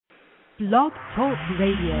Blog Talk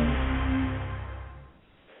Radio.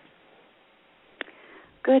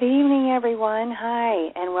 Good evening, everyone.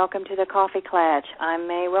 Hi, and welcome to the Coffee Klatch. I'm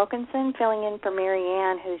Mae Wilkinson, filling in for Mary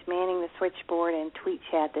Ann, who's manning the switchboard and tweet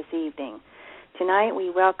chat this evening. Tonight,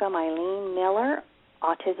 we welcome Eileen Miller,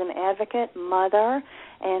 autism advocate, mother,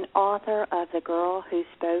 and author of The Girl Who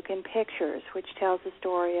Spoke in Pictures, which tells the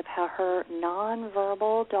story of how her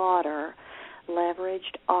nonverbal daughter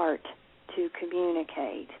leveraged art to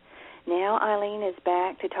communicate. Now Eileen is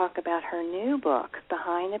back to talk about her new book,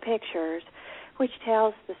 Behind the Pictures, which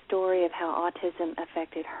tells the story of how autism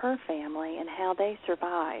affected her family and how they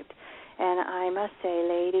survived. And I must say,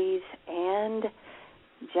 ladies and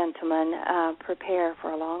gentlemen, prepare for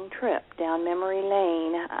a long trip down memory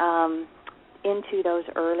lane into those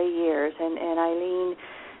early years. And Eileen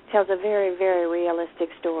tells a very, very realistic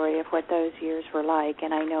story of what those years were like,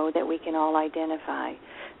 and I know that we can all identify.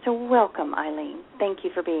 So welcome, Eileen. Thank you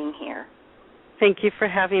for being here. Thank you for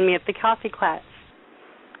having me at the Coffee Klatch.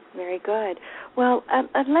 Very good. Well,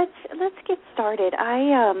 let's get started.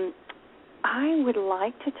 I would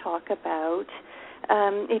like to talk about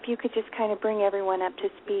if you could just kind of bring everyone up to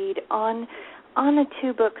speed on the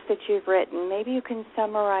two books that you've written. Maybe you can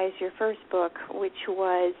summarize your first book, which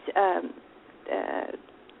was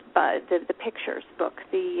the Pictures book,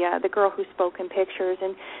 the Girl Who Spoke in Pictures,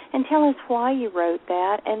 and tell us why you wrote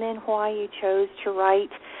that, and then why you chose to write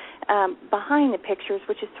Behind the Pictures,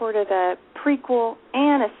 which is sort of a prequel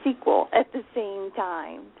and a sequel at the same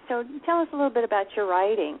time. So tell us a little bit about your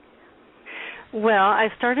writing. Well, I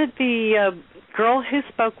started the Girl Who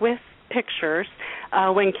Spoke with Pictures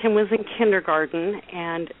when Kim was in kindergarten,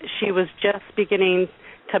 and she was just beginning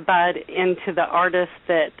to bud into the artist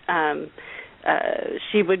that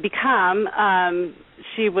she would become.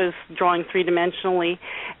 She was drawing three-dimensionally,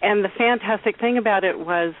 and the fantastic thing about it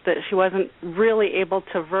was that she wasn't really able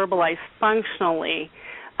to verbalize functionally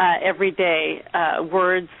every day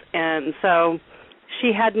words, and so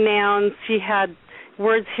she had nouns, she had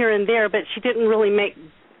words here and there, but she didn't really make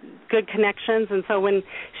good connections, and so when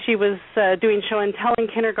she was doing show and tell in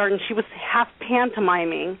kindergarten, she was half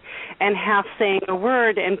pantomiming and half saying a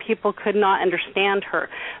word, and people could not understand her.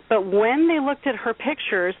 But when they looked at her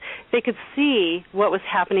pictures, they could see what was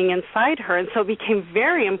happening inside her, and so it became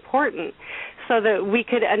very important so that we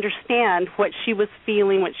could understand what she was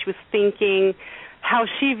feeling, what she was thinking, how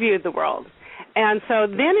she viewed the world. And so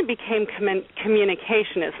then it became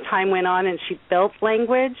communication as time went on, and she built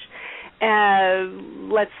language.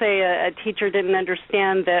 Let's say a teacher didn't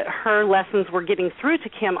understand that her lessons were getting through to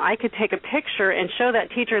Kim, I could take a picture and show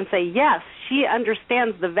that teacher and say, yes, she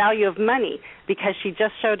understands the value of money because she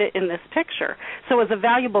just showed it in this picture. So it was a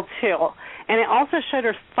valuable tool. And it also showed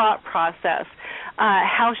her thought process,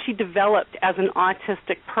 how she developed as an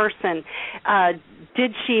autistic person.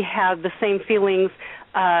 Did she have the same feelings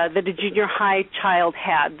that a junior high child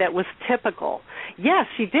had that was typical? Yes,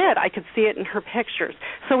 she did. I could see it in her pictures.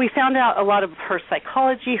 So we found out a lot of her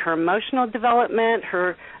psychology, her emotional development,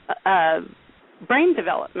 her brain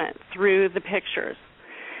development through the pictures.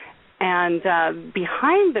 And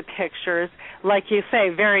behind the pictures, like you say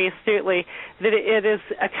very astutely, that it is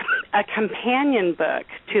a companion book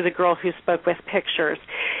to The Girl Who Spoke with Pictures.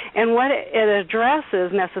 And what it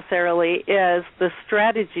addresses necessarily is the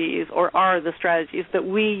strategies, or are the strategies, that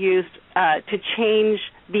we used to change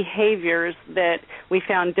behaviors that we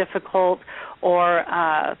found difficult, or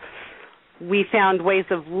we found ways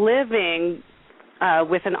of living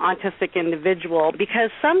with an autistic individual, because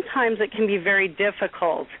sometimes it can be very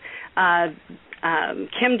difficult.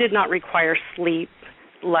 Kim did not require sleep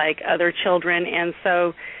like other children, and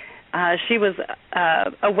so she was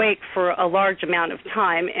awake for a large amount of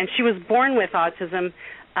time, and she was born with autism.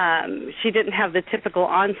 She didn't have the typical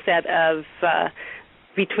onset of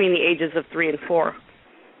between the ages of 3 and 4.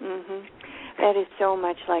 Mm-hmm. That is so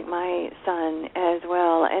much like my son as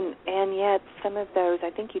well, and yet some of those, I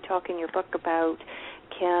think you talk in your book about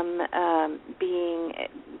Kim being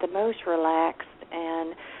the most relaxed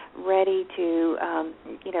and ready to,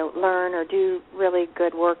 learn or do really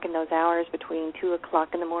good work in those hours between 2 o'clock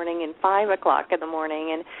in the morning and 5 o'clock in the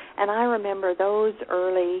morning. And I remember those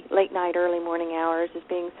late night, early morning hours as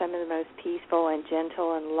being some of the most peaceful and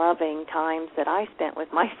gentle and loving times that I spent with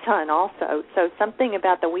my son also. So something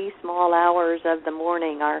about the wee small hours of the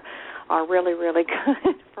morning are really, really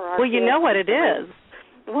good for our kids. Well, you know what it is.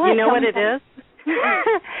 What? You know what it is?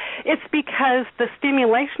 It's because the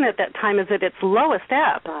stimulation at that time is at its lowest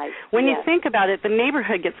ebb. Right. When yes. you think about it, the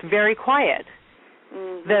neighborhood gets very quiet.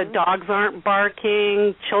 Mm-hmm. The dogs aren't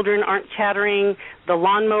barking, children aren't chattering, the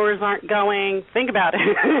lawnmowers aren't going. Think about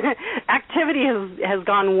it. Activity has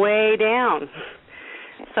gone way down.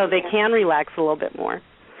 so they can relax a little bit more.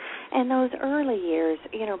 And those early years,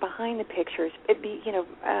 behind the pictures,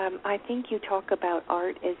 I think you talk about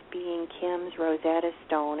art as being Kim's Rosetta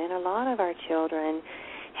Stone, and a lot of our children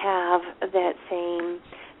have that same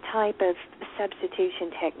type of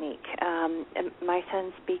substitution technique. My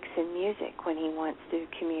son speaks in music when he wants to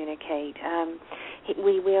communicate.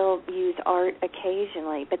 We will use art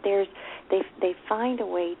occasionally, but they find a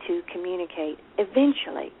way to communicate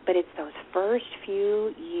eventually. But it's those first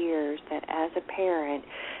few years that, as a parent,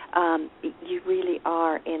 you really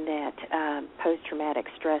are in that post-traumatic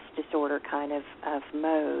stress disorder kind of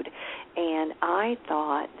mode. And I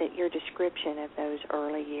thought that your description of those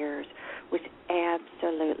early years was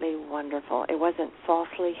absolutely wonderful. It wasn't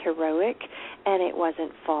falsely heroic, and it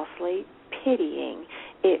wasn't falsely pitying.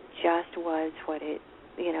 It just was what it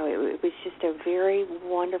was just a very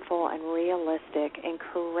wonderful and realistic and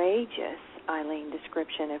courageous, Eileen,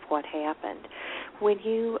 description of what happened. When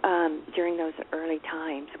you, during those early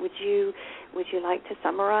times, would you like to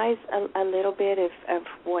summarize a little bit of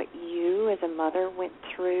what you as a mother went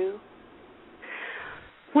through?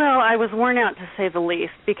 Well, I was worn out, to say the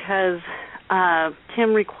least, because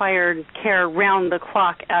Kim required care round the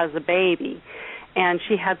clock as a baby, and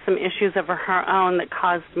she had some issues of her own that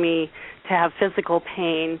caused me to have physical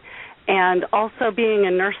pain. And also being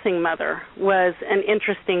a nursing mother was an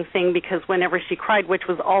interesting thing, because whenever she cried, which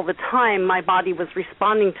was all the time, my body was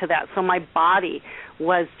responding to that. So my body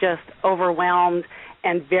was just overwhelmed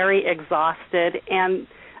and very exhausted. And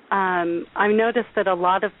I've noticed that a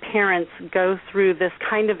lot of parents go through this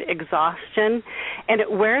kind of exhaustion, and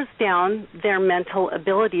it wears down their mental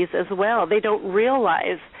abilities as well. They don't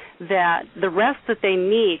realize that the rest that they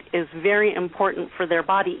need is very important for their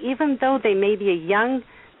body. Even though they may be a young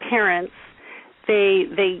parents,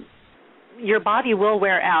 your body will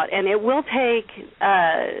wear out, and it will take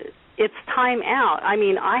its time out. I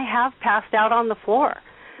mean, I have passed out on the floor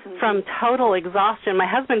from total exhaustion. My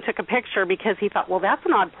husband took a picture because he thought, well, that's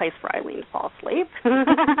an odd place for Eileen to fall asleep.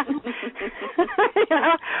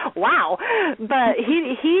 Wow. But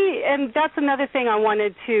he and that's another thing I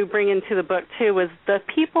wanted to bring into the book, too, was the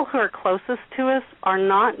people who are closest to us are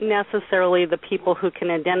not necessarily the people who can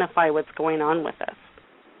identify what's going on with us.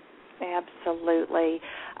 Absolutely.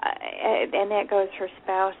 And that goes for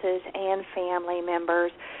spouses and family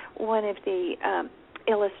members. One of the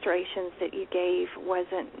illustrations that you gave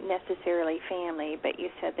wasn't necessarily family, but you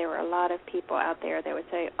said there were a lot of people out there that would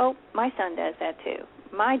say, oh, my son does that too.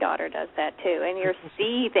 My daughter does that too. And you're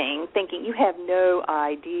seething, thinking you have no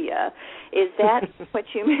idea. Is that what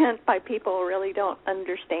you meant by people really don't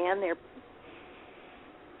understand their...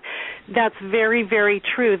 That's very, very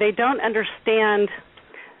true. They don't understand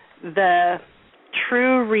the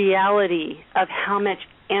true reality of how much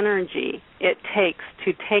energy it takes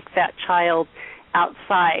to take that child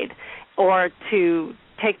outside, or to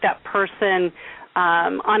take that person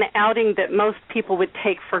on an outing that most people would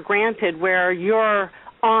take for granted, where you're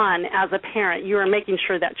on as a parent. You are making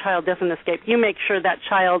sure that child doesn't escape. You make sure that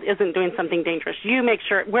child isn't doing something dangerous. You make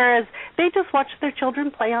sure, whereas they just watch their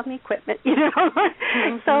children play on the equipment,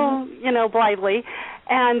 so, blithely.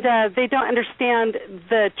 And they don't understand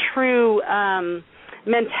the true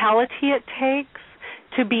mentality it takes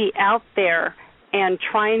to be out there and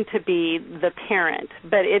trying to be the parent.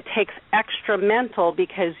 But it takes extra mental,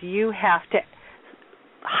 because you have to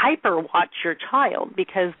hyper watch your child,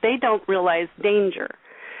 because they don't realize danger.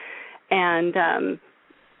 And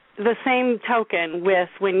the same token with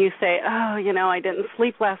when you say, oh, I didn't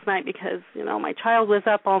sleep last night because, my child was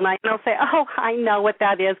up all night. And they'll say, oh, I know what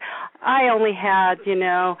that is. I only had,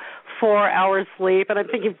 4 hours sleep. And I'm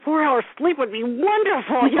thinking 4 hours sleep would be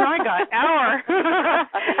wonderful. I got an hour.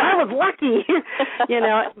 I was lucky,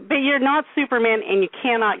 But you're not Superman, and you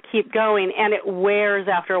cannot keep going, and it wears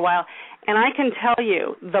after a while. And I can tell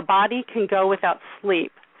you, the body can go without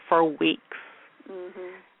sleep for weeks.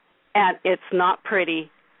 Mm-hmm. And it's not pretty,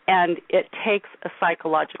 and it takes a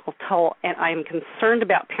psychological toll. And I'm concerned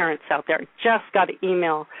about parents out there. Just got an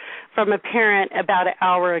email from a parent about an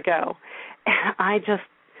hour ago. And I just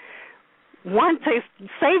want to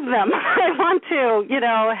save them. I want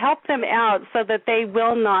to, help them out so that they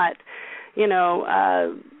will not,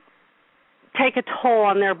 take a toll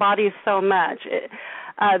on their bodies so much.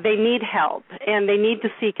 They need help, and they need to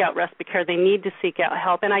seek out respite care. They need to seek out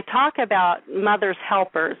help. And I talk about mother's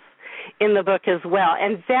helpers in the book as well,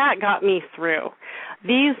 and that got me through.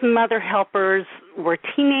 These mother helpers were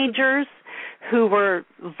teenagers who were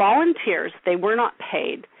volunteers. They were not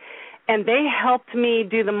paid, and they helped me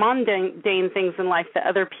do the mundane things in life that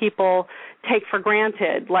other people take for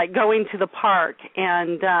granted, like going to the park.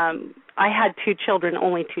 And I had 2 children,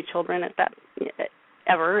 only 2 children at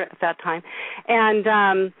ever at that time.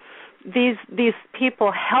 And these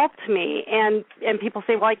people helped me, and people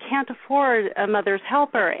say, well, I can't afford a mother's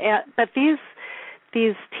helper. But these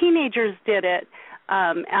teenagers did it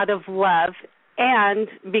out of love, and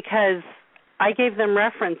because I gave them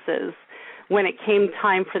references when it came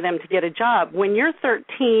time for them to get a job. When you're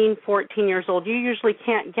 13, 14 years old, you usually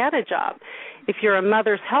can't get a job. If you're a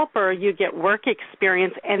mother's helper, you get work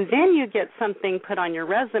experience, and then you get something put on your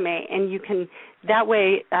resume, and you can, that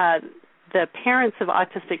way, the parents of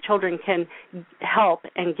autistic children can help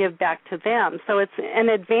and give back to them. So it's an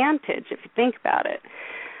advantage if you think about it.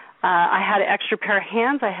 I had an extra pair of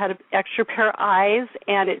hands, I had an extra pair of eyes,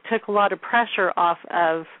 and it took a lot of pressure off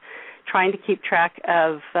of trying to keep track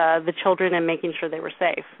of the children and making sure they were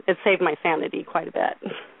safe. It saved my sanity quite a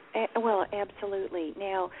bit. Well, absolutely.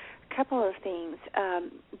 Now, a couple of things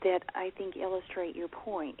that I think illustrate your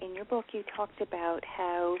point. In your book, you talked about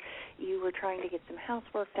how you were trying to get some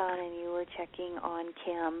housework done and you were checking on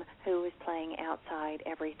Kim, who was playing outside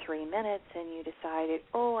every 3 minutes, and you decided,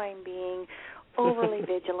 I'm being overly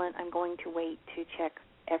vigilant. I'm going to wait to check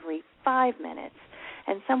every 5 minutes.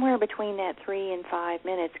 And somewhere between that 3 and 5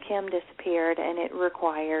 minutes, Kim disappeared, and it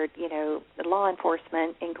required, law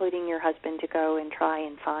enforcement, including your husband, to go and try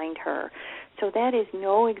and find her. So that is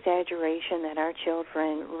no exaggeration that our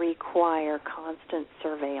children require constant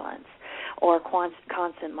surveillance or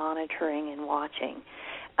constant monitoring and watching.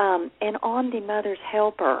 And on the mother's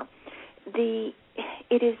helper,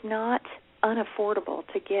 it is not unaffordable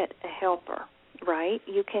to get a helper. Right?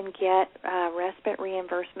 You can get respite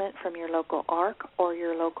reimbursement from your local ARC or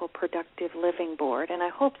your local Productive Living Board. And I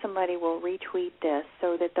hope somebody will retweet this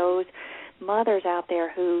so that those mothers out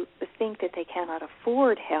there who think that they cannot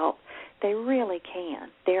afford help, they really can.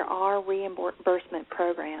 There are reimbursement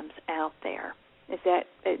programs out there.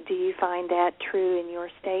 Do you find that true in your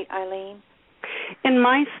state, Eileen? In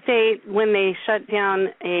my state, when they shut down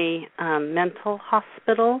a mental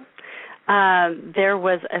hospital, there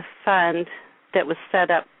was a fund that was set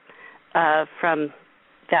up from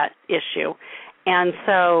that issue. And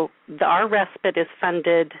so our respite is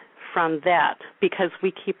funded from that because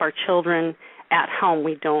we keep our children at home.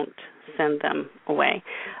 We don't send them away.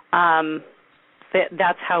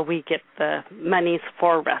 That's how we get the monies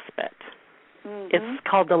for respite. Mm-hmm. It's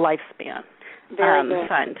called the Lifespan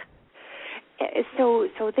Fund.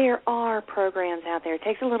 So there are programs out there. It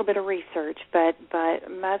takes a little bit of research, but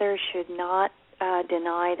mothers should not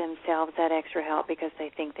deny themselves that extra help because they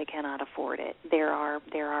think they cannot afford it. There are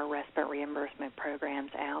respite reimbursement programs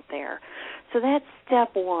out there. So that's step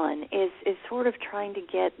one is sort of trying to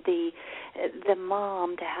get the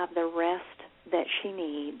mom to have the rest that she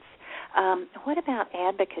needs. What about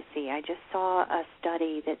advocacy? I just saw a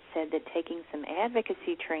study that said that taking some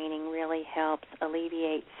advocacy training really helps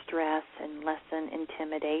alleviate stress and lessen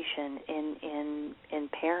intimidation in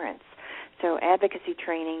parents. So advocacy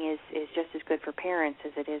training is just as good for parents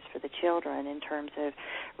as it is for the children in terms of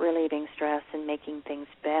relieving stress and making things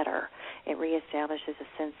better. It reestablishes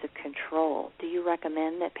a sense of control. Do you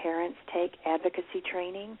recommend that parents take advocacy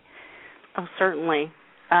training? Oh, certainly.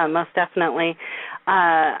 Most definitely.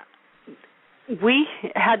 We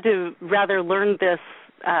had to rather learn this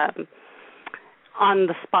on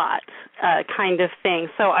the spot kind of thing.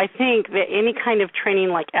 So I think that any kind of training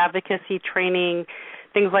like advocacy training,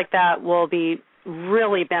 things like that will be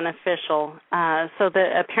really beneficial so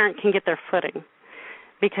that a parent can get their footing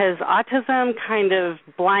because autism kind of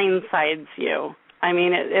blindsides you. I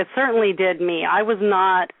mean, it certainly did me. I was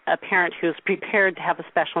not a parent who was prepared to have a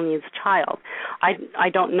special needs child. I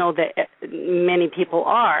don't know that many people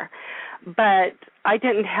are, but I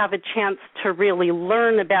didn't have a chance to really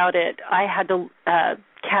learn about it. I had to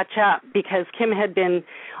catch up because Kim had been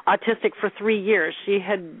autistic for 3 years. She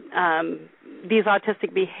had these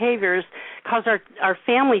autistic behaviors caused our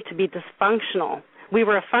family to be dysfunctional. We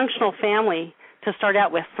were a functional family to start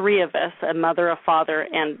out with 3 of us, a mother, a father,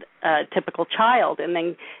 and a typical child. And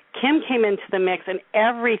then Kim came into the mix, and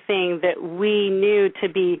everything that we knew to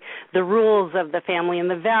be the rules of the family and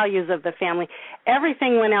the values of the family,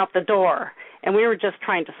 everything went out the door. And we were just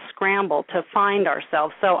trying to scramble to find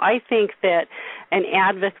ourselves. So I think that an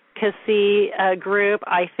advocacy group,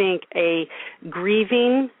 I think a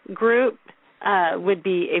grieving group would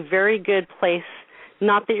be a very good place.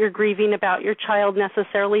 Not that you're grieving about your child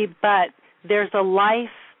necessarily, but there's a life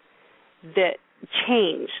that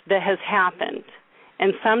change that has happened.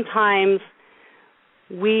 And sometimes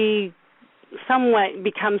we somewhat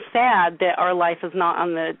become sad that our life is not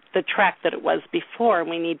on the track that it was before, and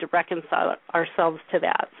we need to reconcile ourselves to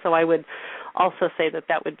that. So I would also say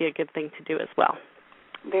that would be a good thing to do as well.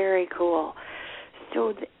 Very cool.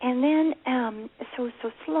 And then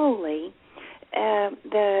slowly,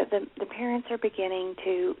 the parents are beginning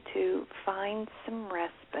to find some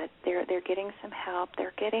respite. They're getting some help.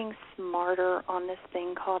 They're getting smarter on this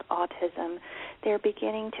thing called autism. They're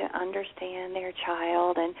beginning to understand their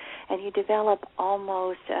child, and you develop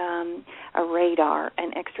almost a radar,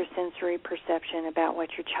 an extrasensory perception about what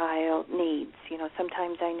your child needs. You know,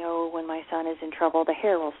 sometimes I know when my son is in trouble, the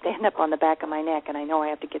hair will stand up on the back of my neck, and I know I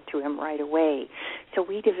have to get to him right away. So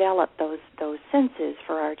we develop those senses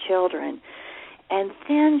for our children. And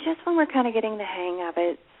then just when we're kind of getting the hang of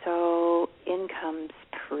it, so in comes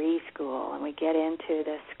preschool, and we get into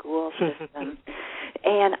the school system.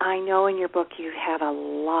 And I know in your book you have a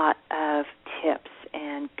lot of tips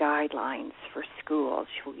and guidelines for schools.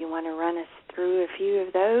 You want to run us through a few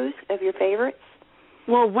of those, of your favorites?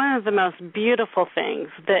 Well, one of the most beautiful things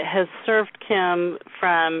that has served Kim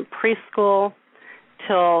from preschool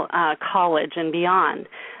till college and beyond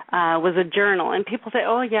was a journal. And people say,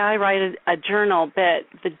 oh, yeah, I write a journal, but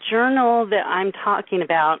the journal that I'm talking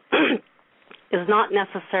about is not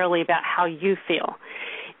necessarily about how you feel.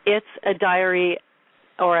 It's a diary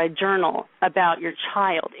or a journal about your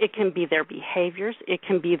child. It can be their behaviors. It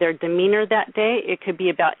can be their demeanor that day. It could be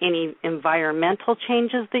about any environmental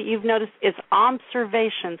changes that you've noticed. It's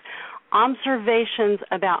observations. Observations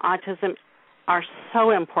about autism are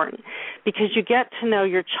so important because you get to know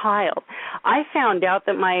your child. I found out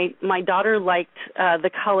that my daughter liked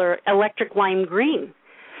the color electric lime green.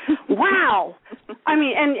 Wow. I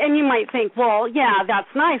mean, and you might think, well, yeah, that's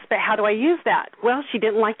nice, but how do I use that? Well, she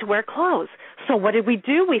didn't like to wear clothes. So what did we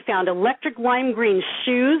do? We found electric lime green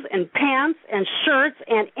shoes and pants and shirts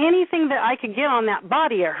and anything that I could get on that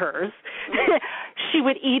body of hers. She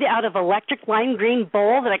would eat out of electric lime green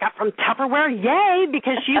bowl that I got from Tupperware. Yay,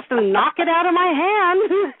 because she used to knock it out of my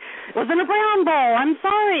hand. It wasn't a brown bowl. I'm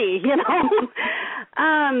sorry, you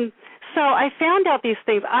know. So I found out these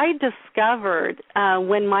things. I discovered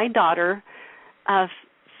when my daughter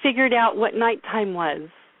figured out what nighttime was.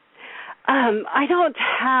 I don't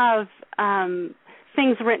have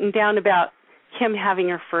things written down about Kim having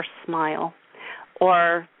her first smile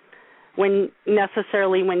or when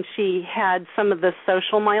she had some of the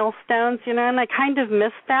social milestones, you know, and I kind of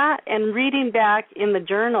missed that. And reading back in the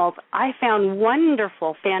journals, I found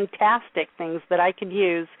wonderful, fantastic things that I could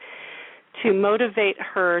use to motivate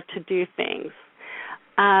her to do things.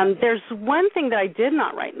 There's one thing that I did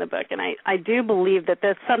not write in the book, and I do believe that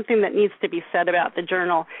that's something that needs to be said about the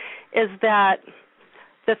journal, is that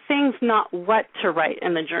the things not what to write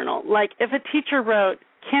in the journal. Like if a teacher wrote,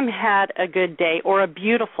 Kim had a good day or a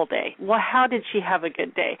beautiful day, well, how did she have a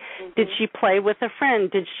good day? Mm-hmm. Did she play with a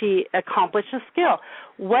friend? Did she accomplish a skill?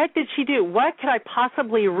 What did she do? What could I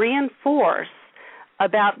possibly reinforce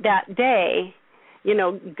about that day? You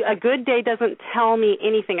know, a good day doesn't tell me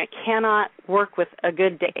anything. I cannot work with a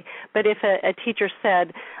good day. But if a teacher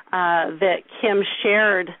said that Kim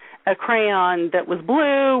shared a crayon that was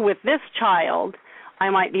blue with this child,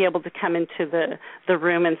 I might be able to come into the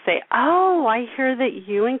room and say, oh, I hear that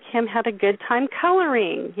you and Kim had a good time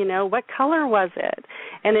coloring. You know, what color was it?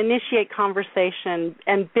 And initiate conversation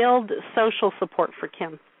and build social support for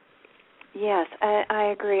Kim. Yes,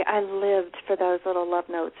 I agree. I lived for those little love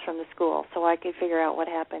notes from the school, so I could figure out what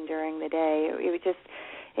happened during the day.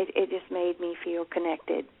 It just made me feel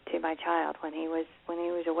connected to my child when he was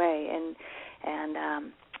away, and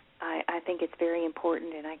I think it's very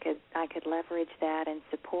important, and I could leverage that and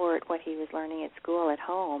support what he was learning at school at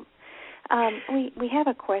home. We have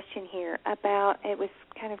a question here about, it was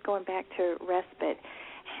kind of going back to respite.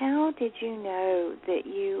 How did you know that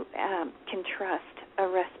you can trust a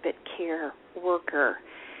respite care worker?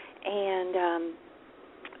 And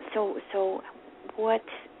so what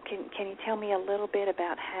can you tell me a little bit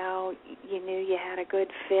about how you knew you had a good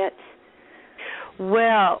fit?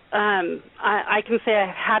 Well, I can say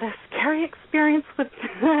I've had a scary experience with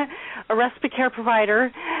a respite care provider,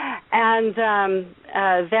 and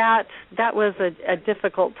that was a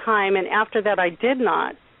difficult time. And after that, I did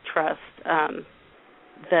not trust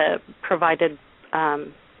the provided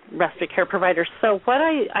respite care provider. So what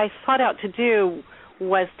I sought out to do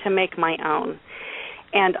was to make my own.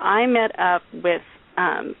 And I met up with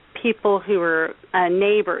people who were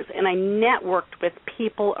neighbors, and I networked with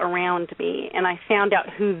people around me, and I found out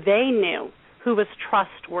who they knew, who was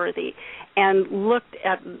trustworthy, and looked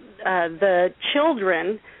at the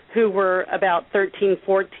children who were about 13,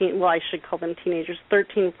 14, well, I should call them teenagers,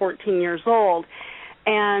 13, 14 years old.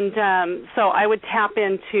 And so I would tap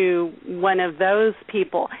into one of those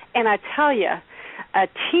people. And I tell you, a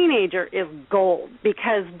teenager is gold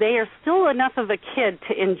because they are still enough of a kid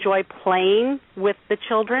to enjoy playing with the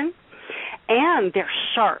children. and they're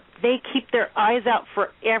sharp. They keep their eyes out for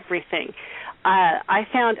everything. I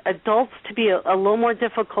found adults to be a little more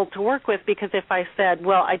difficult to work with because if I said,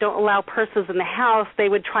 well, I don't allow purses in the house, they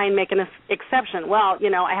would try and make an exception. Well,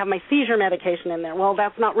 I have my seizure medication in there. Well,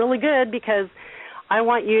 that's not really good because I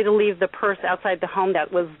want you to leave the purse outside the home.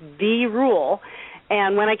 That was the rule.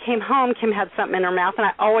 And when I came home, Kim had something in her mouth, and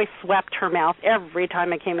I always swept her mouth every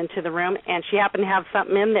time I came into the room, and she happened to have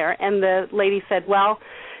something in there. And the lady said, well,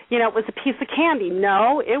 it was a piece of candy.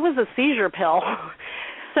 No, it was a seizure pill.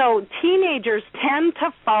 So teenagers tend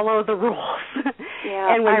to follow the rules.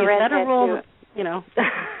 Yeah, and when I you read set a rule,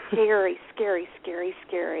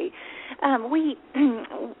 scary.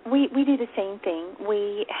 We do the same thing.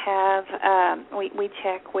 We have we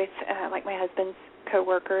check with like my husband's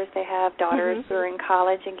coworkers. They have daughters who are in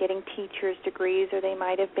college and getting teachers' degrees, or they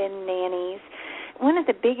might have been nannies. One of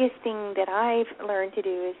the biggest things that I've learned to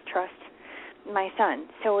do is trust my son.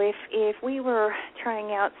 So if we were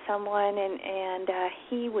trying out someone and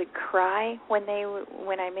he would cry when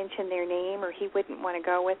I mentioned their name, or he wouldn't want to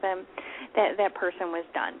go with them, that person was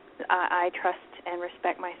done. I trust and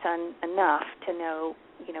respect my son enough to know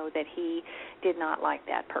that he did not like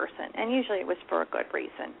that person, and usually it was for a good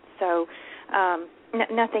reason. So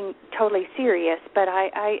nothing totally serious, but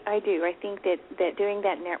I do. I think that doing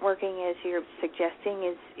that networking, as you're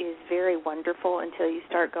suggesting, is very wonderful until you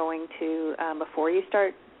start going to, before you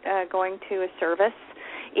start going to a service,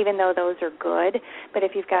 even though those are good. But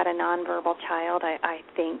if you've got a nonverbal child, I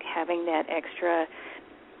think having that extra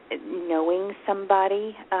knowing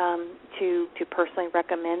somebody to personally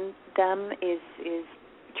recommend them is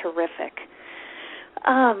terrific.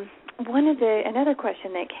 Another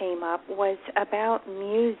question that came up was about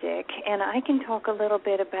music, and I can talk a little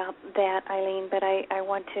bit about that, Eileen, but I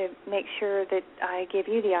want to make sure that I give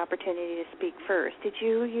you the opportunity to speak first. Did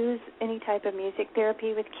you use any type of music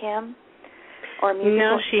therapy with Kim? Or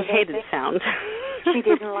no, she hated sound. She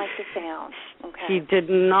didn't like the sound. Okay. She did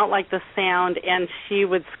not like the sound, and she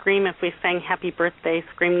would scream if we sang Happy Birthday,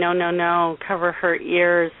 scream, no, no, no, cover her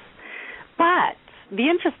ears. But the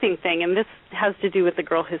interesting thing, and this has to do with the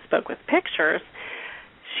girl who spoke with pictures,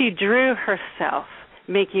 she drew herself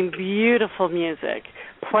making beautiful music,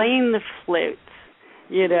 playing the flute.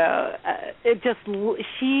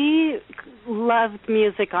 She loved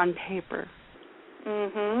music on paper.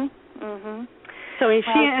 So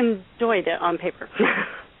she enjoyed it on paper.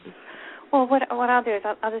 Well, what I'll do is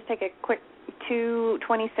I'll just take a quick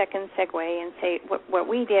 20-second segue and say what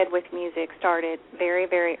we did with music started very,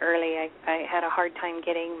 very early. I had a hard time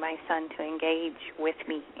getting my son to engage with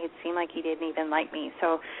me. It seemed like he didn't even like me.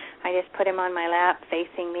 So I just put him on my lap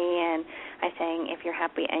facing me, and I sang, if you're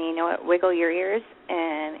happy, and you know what, wiggle your ears,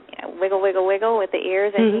 and wiggle, wiggle, wiggle with the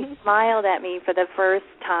ears, and he smiled at me for the first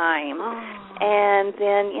time. And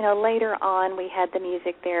then, later on we had the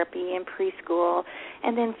music therapy in preschool,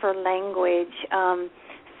 and then for language,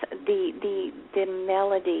 the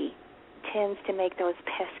melody tends to make those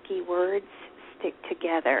pesky words stick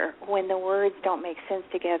together when the words don't make sense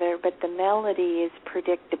together, but the melody is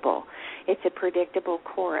predictable. It's a predictable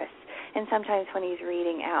chorus. And sometimes when he's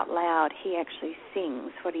reading out loud, he actually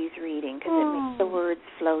sings what he's reading because it makes the words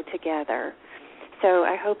flow together. So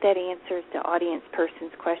I hope that answers the audience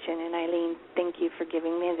person's question. And Eileen, thank you for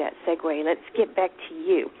giving me that segue. Let's get back to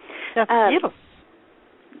you. That's beautiful.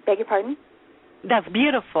 Beg your pardon? That's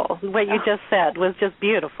beautiful. What you just said was just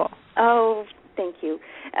beautiful. Oh, thank you.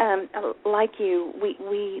 Like you,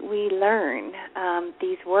 we learn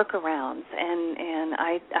these workarounds, and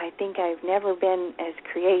I think I've never been as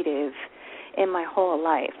creative in my whole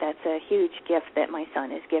life. That's a huge gift that my son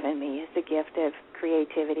has given me, is the gift of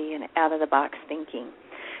creativity and out-of-the-box thinking.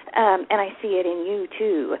 And I see it in you,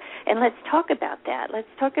 too. And let's talk about that. Let's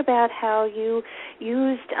talk about how you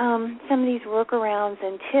used some of these workarounds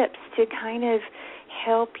and tips to kind of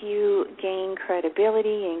help you gain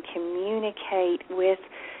credibility and communicate with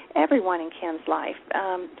everyone in Kim's life,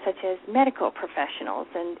 such as medical professionals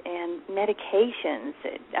and medications.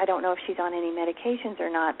 I don't know if she's on any medications or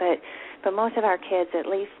not, but most of our kids at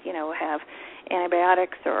least, have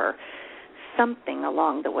antibiotics or something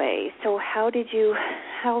along the way. So how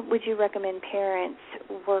would you recommend parents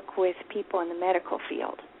work with people in the medical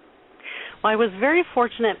field? Well, I was very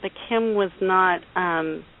fortunate that Kim was not,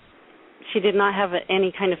 she did not have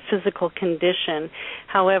any kind of physical condition.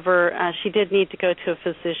 However, she did need to go to a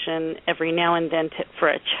physician every now and then for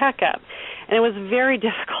a checkup. And it was very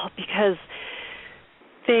difficult because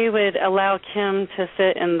they would allow Kim to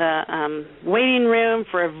sit in the waiting room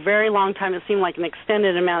for a very long time. It seemed like an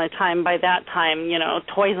extended amount of time. By that time,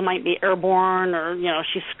 toys might be airborne, or,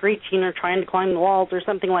 she's screeching or trying to climb the walls or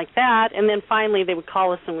something like that. And then finally they would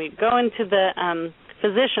call us and we'd go into the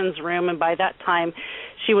physician's room, and by that time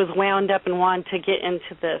she was wound up and wanted to get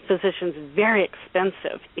into the physician's very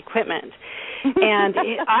expensive equipment. And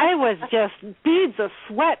I was just beads of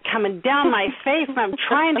sweat coming down my face, and I'm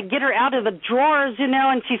trying to get her out of the drawers,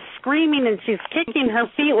 and she's screaming and she's kicking her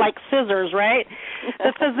feet like scissors, right?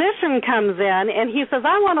 The physician comes in and he says,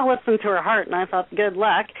 I want to listen to her heart. And I thought, good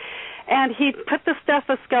luck. And he put the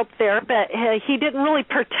stethoscope there, but he didn't really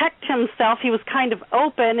protect himself. He was kind of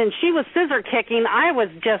open, and she was scissor kicking. I was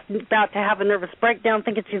just about to have a nervous breakdown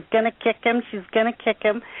thinking she's going to kick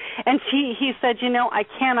him. And he said, I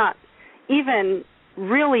cannot even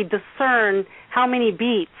really discern how many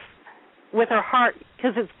beats with her heart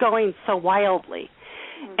because it's going so wildly.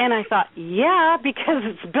 Mm-hmm. And I thought, yeah, because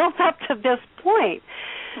it's built up to this point.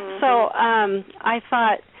 Mm-hmm. So I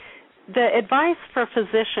thought, the advice for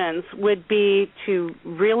physicians would be to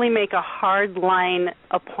really make a hard line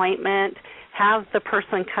appointment, have the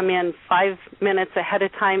person come in 5 minutes ahead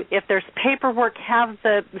of time. If there's paperwork, send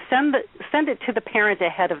it to the parent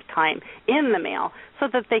ahead of time in the mail so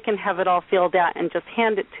that they can have it all filled out and just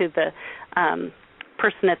hand it to the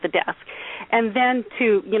person at the desk. And then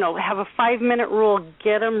to, have a 5-minute rule,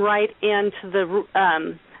 get them right into the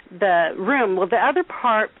room. Well, the other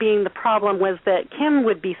part being the problem was that Kim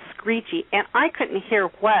would be screechy, and I couldn't hear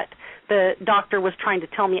what the doctor was trying to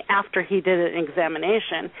tell me after he did an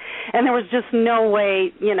examination. And there was just no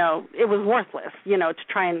way, it was worthless, to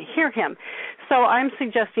try and hear him. So I'm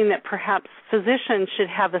suggesting that perhaps physicians should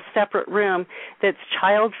have a separate room that's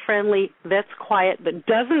child-friendly, that's quiet, but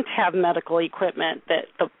doesn't have medical equipment that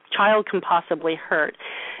the child can possibly hurt.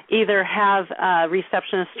 Either have a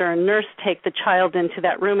receptionist or a nurse take the child into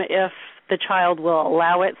that room if the child will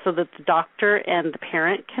allow it, so that the doctor and the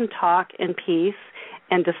parent can talk in peace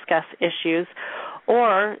and discuss issues.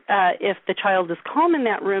 Or if the child is calm in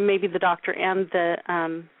that room, maybe the doctor and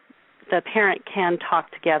the parent can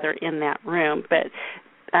talk together in that room. But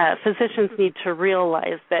physicians need to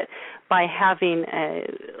realize that by having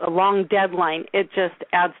a long deadline, it just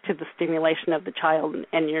adds to the stimulation of the child,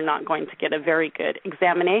 and you're not going to get a very good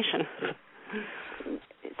examination.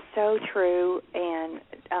 So true, and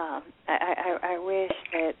I wish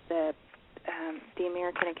that the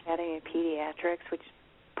American Academy of Pediatrics, which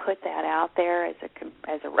put that out there as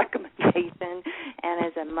a recommendation and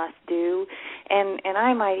as a must-do, and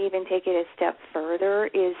I might even take it a step further,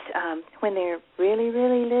 is when they're really,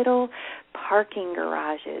 really little, parking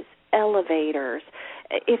garages, elevators.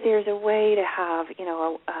 If there's a way to have,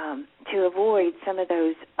 to avoid some of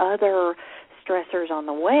those other stressors on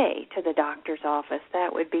the way to the doctor's office,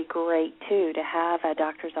 that would be great too, to have a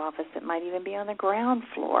doctor's office that might even be on the ground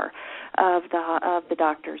floor of the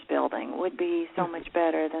doctor's building would be so much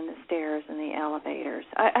better than the stairs and the elevators.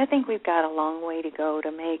 I think we've got a long way to go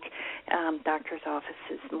to make doctor's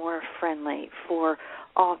offices more friendly for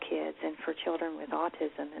all kids and for children with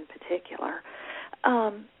autism in particular.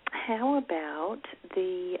 How about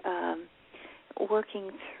the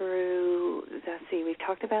working through, let's see, we've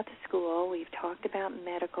talked about the school, we've talked about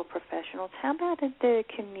medical professionals. How about the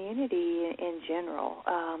community in general,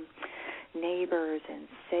 neighbors and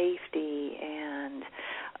safety and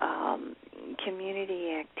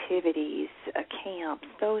community activities, camps,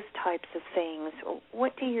 those types of things?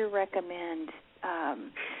 What do you recommend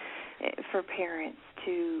for parents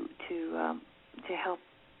to help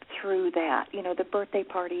through that? The birthday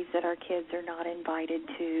parties that our kids are not invited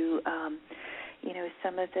to,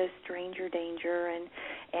 some of the stranger danger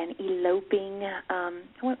and eloping.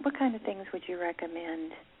 What kind of things would you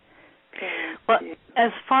recommend? Well,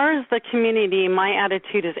 as far as the community, my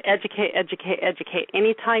attitude is educate, educate, educate.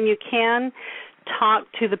 Anytime you can, talk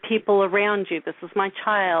to the people around you. This is my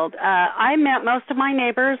child. I met most of my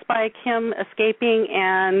neighbors by Kim escaping,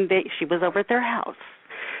 and she was over at their house.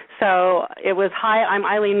 So it was, hi, I'm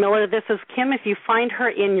Eileen Miller. This is Kim. If you find her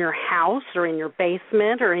in your house or in your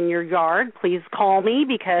basement or in your yard, please call me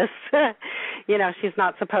because, she's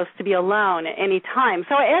not supposed to be alone at any time.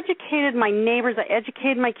 So I educated my neighbors. I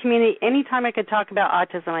educated my community. Anytime I could talk about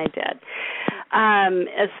autism, I did.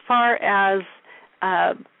 As far as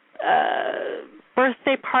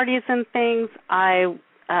birthday parties and things,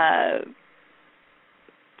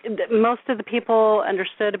 most of the people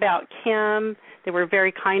understood about Kim. They were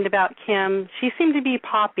very kind about Kim. She seemed to be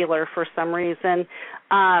popular for some reason.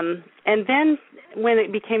 And then when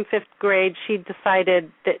it became 5th grade, she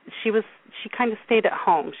decided that she kind of stayed at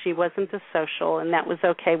home. She wasn't as social, and that was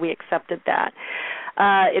okay. We accepted that.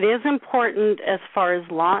 It is important as far as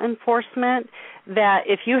law enforcement that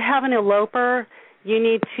if you have an eloper, you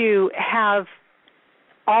need to have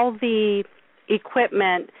all the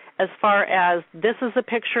equipment as far as this is a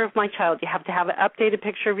picture of my child. You have to have an updated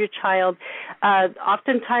picture of your child.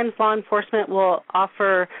 Oftentimes law enforcement will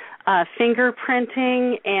offer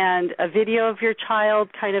fingerprinting and a video of your child,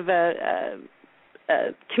 kind of a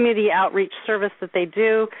community outreach service that they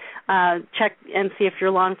do. Check and see if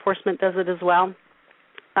your law enforcement does it as well.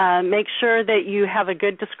 Make sure that you have a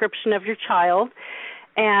good description of your child.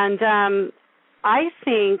 And I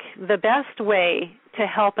think the best way to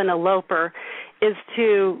help an eloper is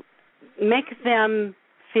to make them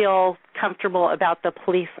feel comfortable about the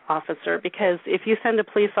police officer, because if you send a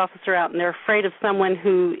police officer out and they're afraid of someone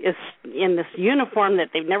who is in this uniform that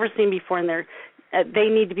they've never seen before, and they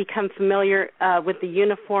need to become familiar with the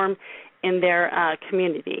uniform in their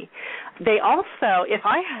community. They also,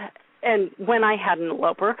 when I had an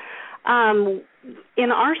eloper,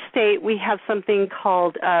 in our state we have something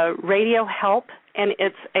called radio help, and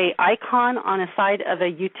it's a icon on a side of a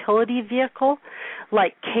utility vehicle,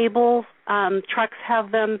 like cable trucks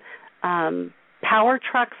have them, power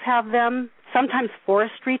trucks have them, sometimes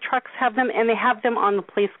forestry trucks have them, and they have them on the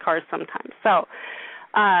police cars sometimes. So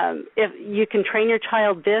if you can train your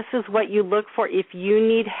child, this is what you look for if you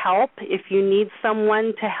need help, if you need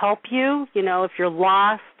someone to help you, if you're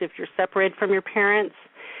lost, if you're separated from your parents,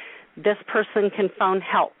 this person can phone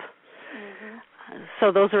help.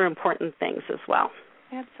 So those are important things as well.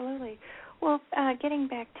 Absolutely. Well, getting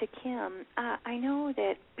back to Kim, I know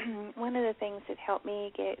that one of the things that helped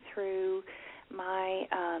me get through my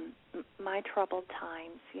troubled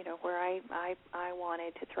times, where I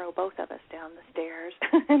wanted to throw both of us down the stairs,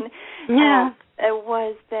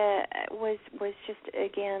 was just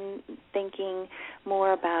again thinking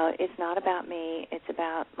more about, it's not about me, it's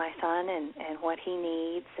about my son and what he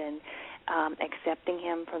needs, and accepting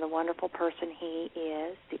him for the wonderful person he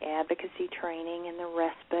is. The advocacy training and the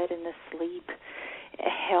respite and the sleep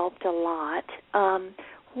helped a lot.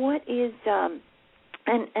 What is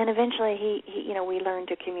and eventually he we learned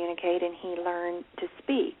to communicate, and he learned to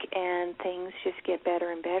speak, and things just get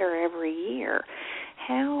better and better every year.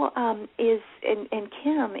 How and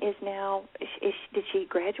Kim is now, did she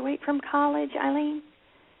graduate from college, Eileen?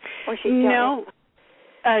 Or she No.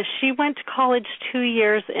 She went to college 2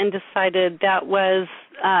 years and decided that was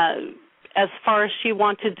as far as she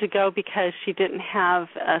wanted to go, because she didn't have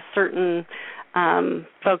a certain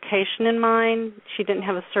vocation in mind. She didn't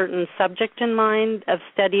have a certain subject in mind of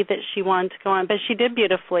study that she wanted to go on, but she did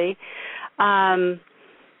beautifully. And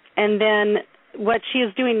then what she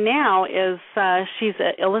is doing now is she's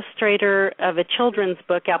an illustrator of a children's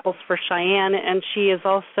book, Apples for Cheyenne, and she is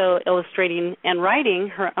also illustrating and writing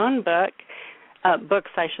her own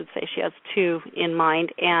books, I should say. She has two in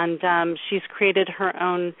mind, and she's created her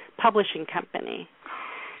own publishing company.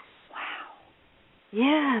 Wow.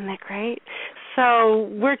 Yeah, isn't that great? So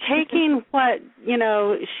we're taking what,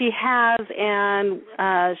 she has, and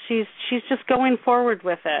she's just going forward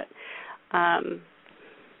with it.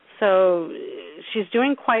 So she's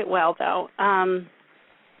doing quite well, though.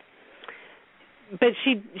 But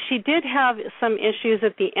she did have some issues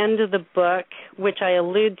at the end of the book, which I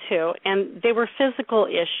allude to, and they were physical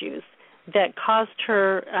issues that caused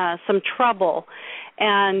her some trouble.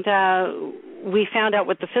 And we found out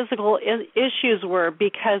what the physical issues were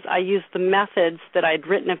because I used the methods that I'd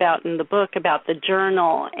written about in the book, about the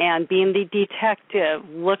journal and being the detective,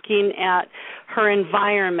 looking at her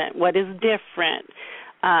environment, what is different,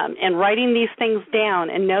 and writing these things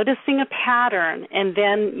down and noticing a pattern. And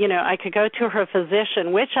then, I could go to her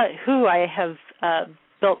physician, who I have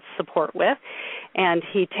built support with, and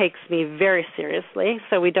he takes me very seriously,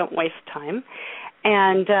 so we don't waste time.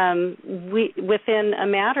 And within a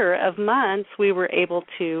matter of months, we were able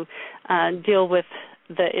to deal with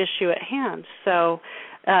the issue at hand. So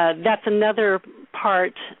that's another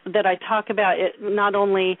part that I talk about, it not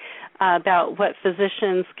only about what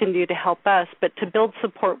physicians can do to help us, but to build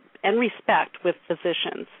support and respect with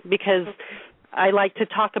physicians, because I like to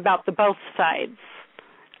talk about the both sides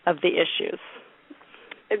of the issues.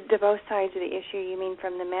 The both sides of the issue, you mean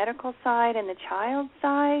from the medical side and the child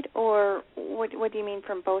side, or what do you mean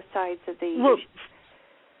from both sides of the issue?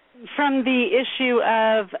 From the issue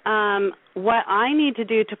of what I need to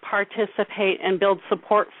do to participate and build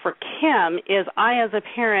support for Kim is I, as a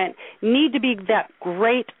parent, need to be that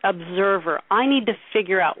great observer. I need to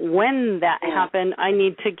figure out when that happened. I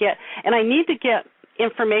need to get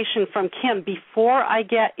information from Kim before I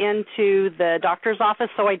get into the doctor's office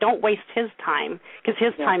so I don't waste his time, because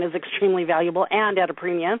his time is extremely valuable and at a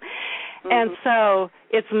premium. Mm-hmm. And so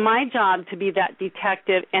it's my job to be that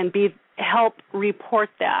detective and help report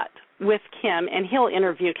that with Kim, and he'll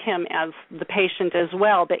interview Kim as the patient as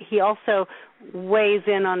well, but he also weighs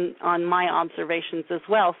in on my observations as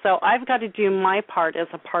well. So I've got to do my part as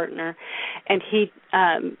a partner, and he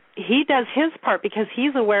does his part because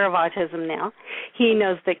he's aware of autism now. He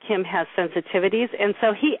knows that Kim has sensitivities, and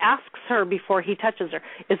so he asks her before he touches her,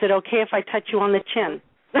 is it okay if I touch you on the chin?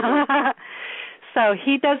 So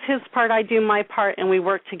he does his part, I do my part, and we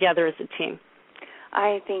work together as a team.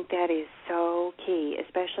 I think that is so key,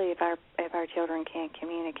 especially if our children can't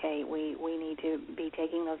communicate. We need to be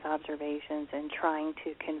taking those observations and trying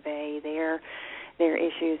to convey their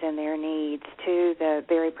issues and their needs to the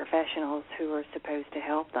very professionals who are supposed to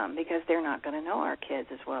help them, because they're not going to know our kids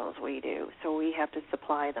as well as we do. So we have to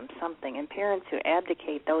supply them something. And parents who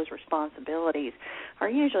abdicate those responsibilities are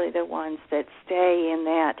usually the ones that stay in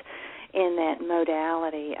that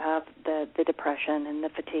modality of the depression and the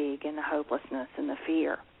fatigue and the hopelessness and the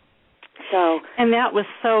fear. And that was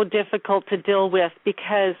so difficult to deal with,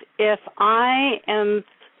 because if I am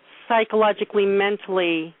psychologically,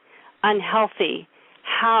 mentally unhealthy,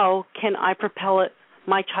 how can I propel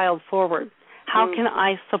my child forward? How can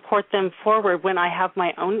I support them forward when I have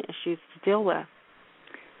my own issues to deal with?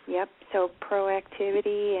 Yep. So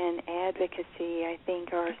proactivity and advocacy, I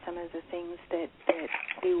think, are some of the things that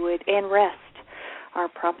we would, and rest are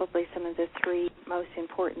probably some of the three most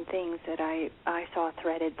important things that I saw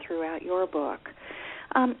threaded throughout your book.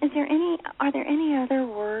 Are there any other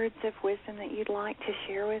words of wisdom that you'd like to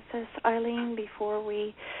share with us, Eileen, before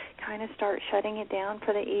we kind of start shutting it down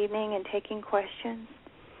for the evening and taking questions?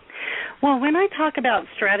 Well, when I talk about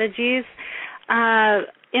strategies,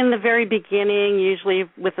 in the very beginning, usually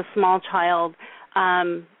with a small child,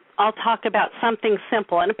 I'll talk about something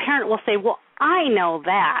simple, and a parent will say, well, I know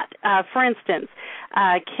that. For instance,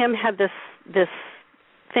 Kim had this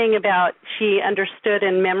thing about she understood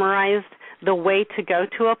and memorized the way to go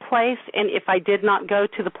to a place, and if I did not go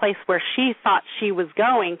to the place where she thought she was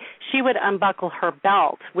going, she would unbuckle her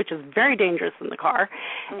belt, which is very dangerous in the car,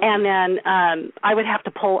 and then I would have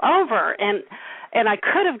to pull over, and I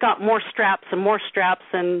could have got more straps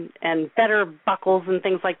and better buckles and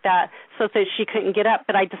things like that so that she couldn't get up,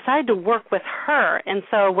 but I decided to work with her, and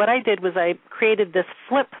so what I did was I created this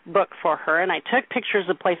flip book for her, and I took pictures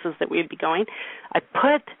of places that we'd be going. I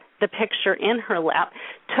put the picture in her lap,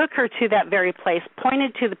 took her to that very place,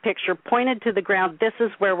 pointed to the picture, pointed to the ground, this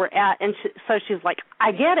is where we're at, and so she's like,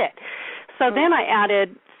 I get it. So then I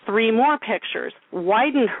added 3 more pictures,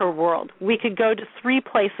 widened her world. We could go to 3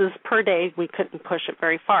 places per day. We couldn't push it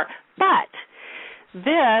very far. But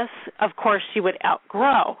this, of course, she would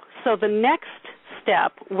outgrow. So the next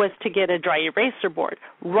step was to get a dry eraser board,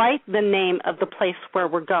 write the name of the place where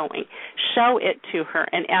we're going, show it to her,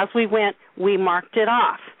 and as we went, we marked it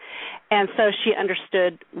off. And so she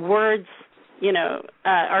understood words,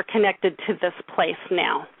 are connected to this place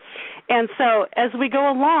now. And so as we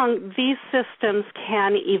go along, these systems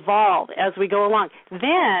can evolve as we go along.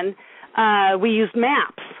 Then we used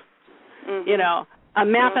maps, a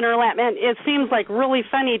map in her lap. And it seems like really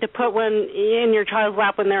funny to put one in your child's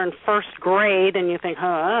lap when they're in first grade and you think,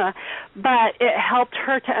 but it helped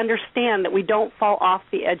her to understand that we don't fall off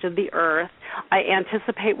the edge of the earth. I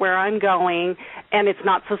anticipate where I'm going, and it's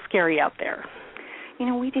not so scary out there.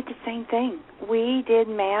 We did the same thing. We did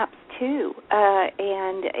maps, too,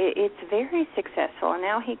 and it's very successful. And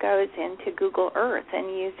now he goes into Google Earth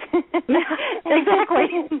and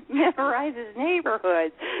exactly memorizes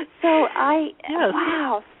neighborhoods. So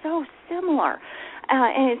wow, so similar.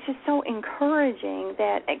 And it's just so encouraging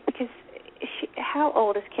because how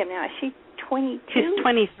old is Kim now? Is she 22? She's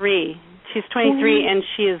 23. She's 23, and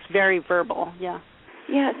she is very verbal, yeah.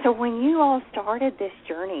 Yeah, so when you all started this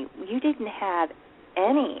journey, you didn't have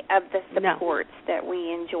any of the supports that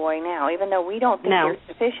we enjoy now, even though we don't think they're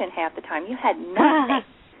sufficient half the time. You had nothing.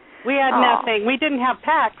 We had nothing. We didn't have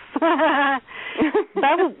PACs.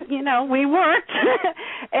 But, we worked.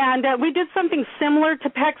 And we did something similar to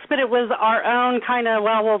PACs, but it was our own kind of,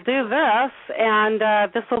 we'll do this, and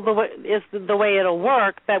this is the way it'll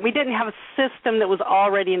work. But we didn't have a system that was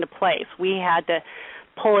already into place. We had to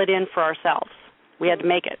pull it in for ourselves. We had to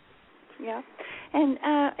make it. Yeah. And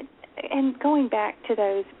And going back to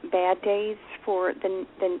those bad days for the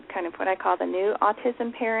kind of what I call the new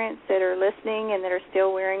autism parents that are listening and that are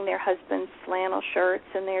still wearing their husband's flannel shirts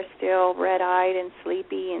and they're still red-eyed and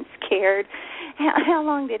sleepy and scared, how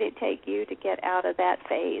long did it take you to get out of that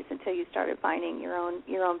phase until you started finding your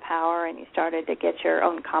own power and you started to get your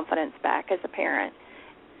own confidence back as a parent?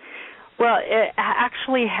 Well, it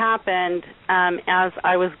actually happened as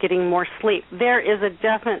I was getting more sleep. There is a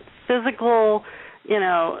definite physical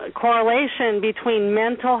correlation between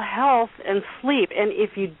mental health and sleep. And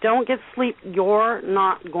if you don't get sleep, you're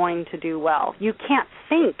not going to do well. You can't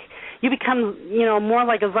think. You become, more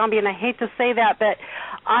like a zombie. And I hate to say that, but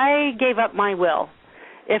I gave up my will.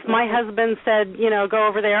 If my husband said, go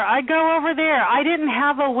over there, I go over there. I didn't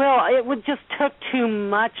have a will. It just took too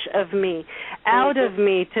much of me, out of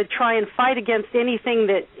me, to try and fight against anything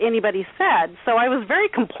that anybody said. So I was very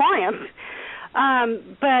compliant.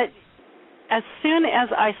 But as soon as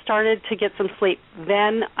I started to get some sleep,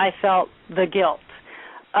 then I felt the guilt.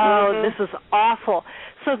 Oh, this is awful.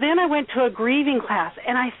 So then I went to a grieving class,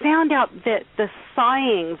 and I found out that the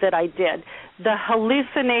sighing that I did, the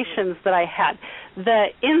hallucinations that I had, the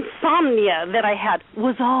insomnia that I had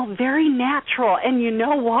was all very natural. And you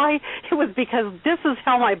know why? It was because this is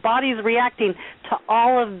how my body's reacting to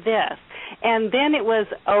all of this. And then it was,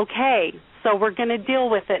 okay, so we're going to deal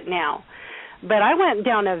with it now. But I went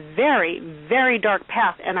down a very, very dark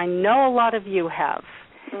path, and I know a lot of you have.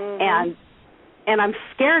 And I'm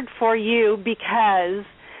scared for you because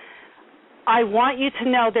I want you to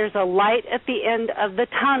know there's a light at the end of the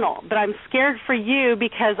tunnel. But I'm scared for you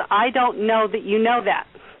because I don't know that you know that.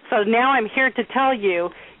 So now I'm here to tell you,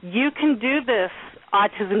 you can do this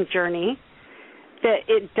autism journey, that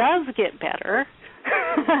it does get better.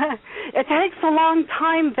 It takes a long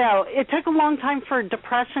time, though. It took a long time for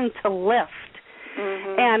depression to lift.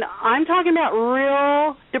 And I'm talking about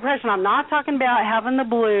real depression. I'm not talking about having the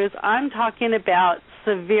blues. I'm talking about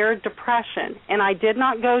severe depression. And I did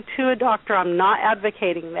not go to a doctor. I'm not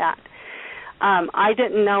advocating that. I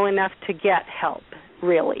didn't know enough to get help,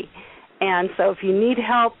 really. And so if you need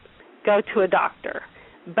help, go to a doctor.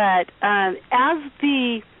 But as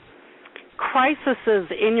the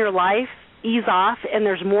crises in your life ease off and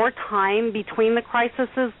there's more time between the crises,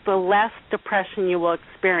 the less depression you will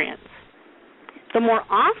experience. The more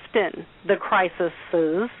often the crises,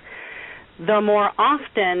 the more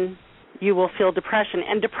often you will feel depression.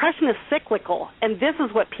 And depression is cyclical, and this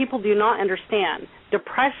is what people do not understand.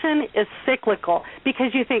 Depression is cyclical because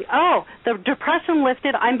you think, oh, the depression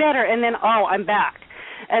lifted, I'm better, and then, oh, I'm back.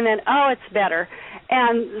 And then, oh, it's better.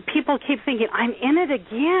 And people keep thinking, I'm in it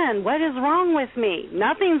again. What is wrong with me?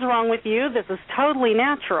 Nothing's wrong with you. This is totally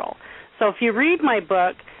natural. So if you read my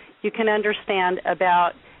book, you can understand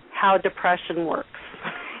about how depression works.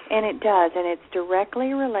 And it does, and it's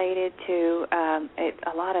directly related to,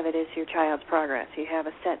 a lot of it is your child's progress. You have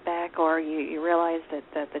a setback or you realize that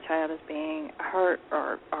the child is being hurt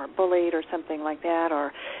or bullied or something like that,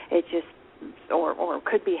 or it just, or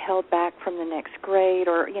could be held back from the next grade,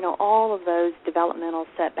 or, all of those developmental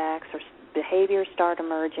setbacks or behaviors start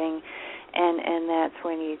emerging, and that's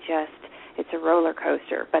when it's a roller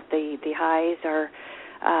coaster. But the highs are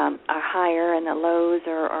higher and the lows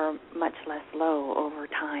are much less low over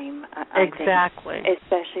time. I exactly. think,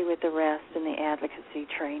 especially with the rest and the advocacy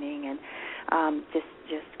training and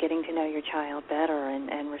just getting to know your child better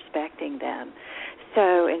and respecting them.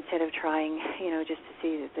 So instead of trying, just to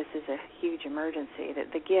see that this is a huge emergency,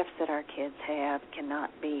 that the gifts that our kids have cannot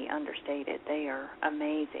be understated. They are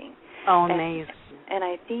amazing. Oh, amazing. And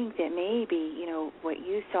I think that maybe, what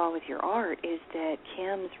you saw with your art is that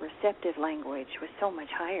Kim's receptive language was so much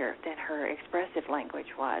higher than her expressive language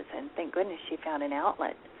was, and thank goodness she found an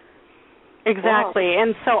outlet. Exactly. Wow.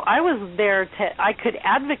 And so I was there I could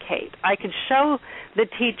advocate. I could show the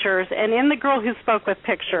teachers, and in The Girl Who Spoke with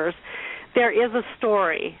Pictures, there is a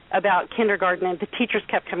story about kindergarten, and the teachers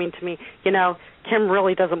kept coming to me, Kim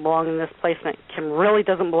really doesn't belong in this placement. Kim really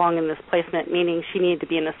doesn't belong in this placement, meaning she needed to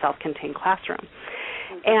be in a self-contained classroom.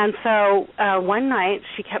 And so one night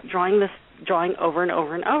she kept drawing over and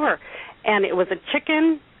over and over, and it was a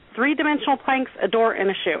chicken, 3-dimensional planks, a door, and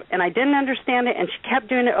a shoe. And I didn't understand it, and she kept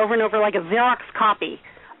doing it over and over like a Xerox copy,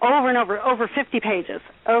 over and over 50 pages,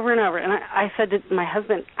 over and over. And I said to my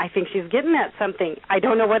husband, I think she's getting at something. I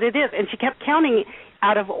don't know what it is. And she kept counting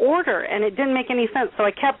out of order, and it didn't make any sense. So I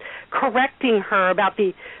kept correcting her about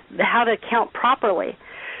how to count properly.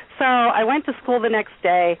 So I went to school the next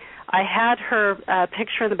day. I had her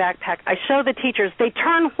picture in the backpack. I show the teachers. They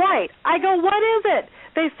turn white. I go, what is it?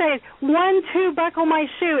 They say, 1, 2, buckle my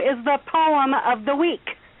shoe is the poem of the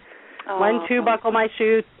week. 1, 2, buckle my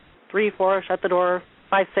shoe. 3, 4, shut the door.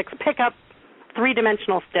 5, 6, pick up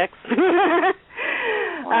 3-dimensional sticks.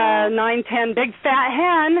 Wow. 9, 10, big fat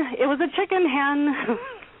hen. It was a chicken hen.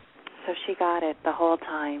 So she got it the whole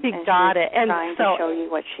time. She got it. And trying so to show you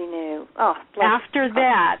what she knew. Oh, after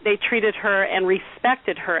that, they treated her and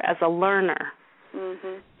respected her as a learner.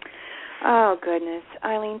 Mhm. Oh goodness,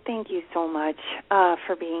 Eileen, thank you so much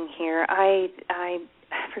for being here. I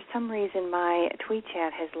for some reason my tweet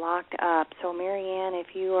chat has locked up. So Marianne,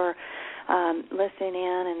 if you are listening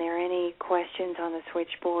in and there are any questions on the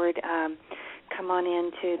switchboard, come on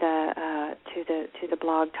in to the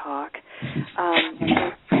blog talk.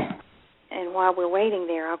 And while we're waiting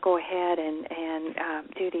there, I'll go ahead and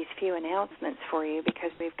do these few announcements for you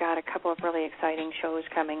because we've got a couple of really exciting shows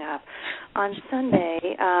coming up. On Sunday,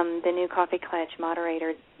 the new Coffee Clutch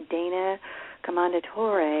moderator, Dana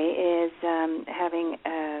Commandatore, is having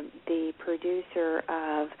the producer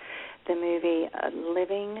of the movie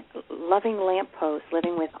Loving Lamppost,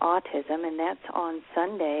 Living with Autism, and that's on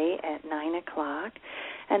Sunday at 9 o'clock.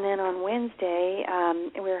 And then on Wednesday,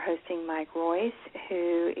 we're hosting Mike Royce,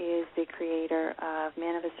 who is the creator of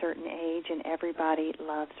Men of a Certain Age and Everybody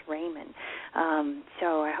Loves Raymond.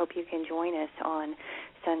 So I hope you can join us on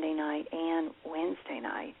Sunday night and Wednesday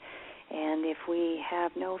night. And if we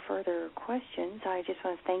have no further questions, I just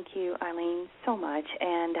want to thank you, Eileen, so much.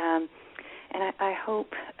 And I hope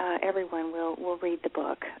everyone will read the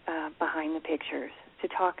book, Behind the Pictures, to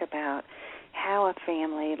talk about how a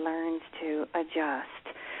family learns to adjust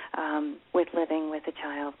with living with a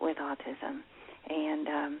child with autism.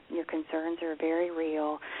 And your concerns are very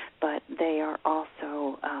real, but they are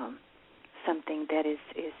also something that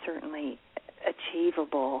is certainly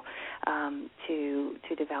achievable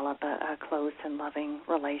to develop a close and loving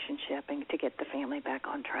relationship and to get the family back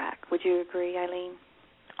on track. Would you agree, Eileen?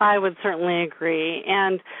 I would certainly agree.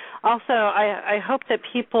 And also, I hope that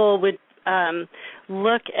people would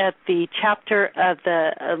look at the chapter of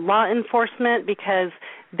the law enforcement, because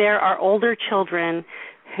there are older children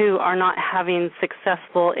who are not having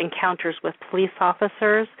successful encounters with police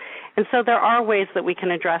officers. And so there are ways that we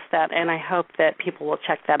can address that, and I hope that people will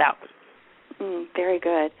check that out. Very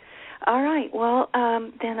good. All right. Well,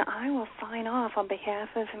 then I will sign off on behalf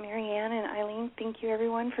of Marianne and Eileen. Thank you,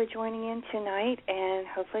 everyone, for joining in tonight, and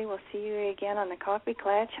hopefully we'll see you again on the Coffee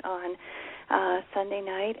Clutch on Sunday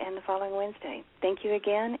night and the following Wednesday. Thank you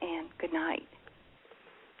again, and good night.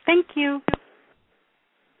 Thank you.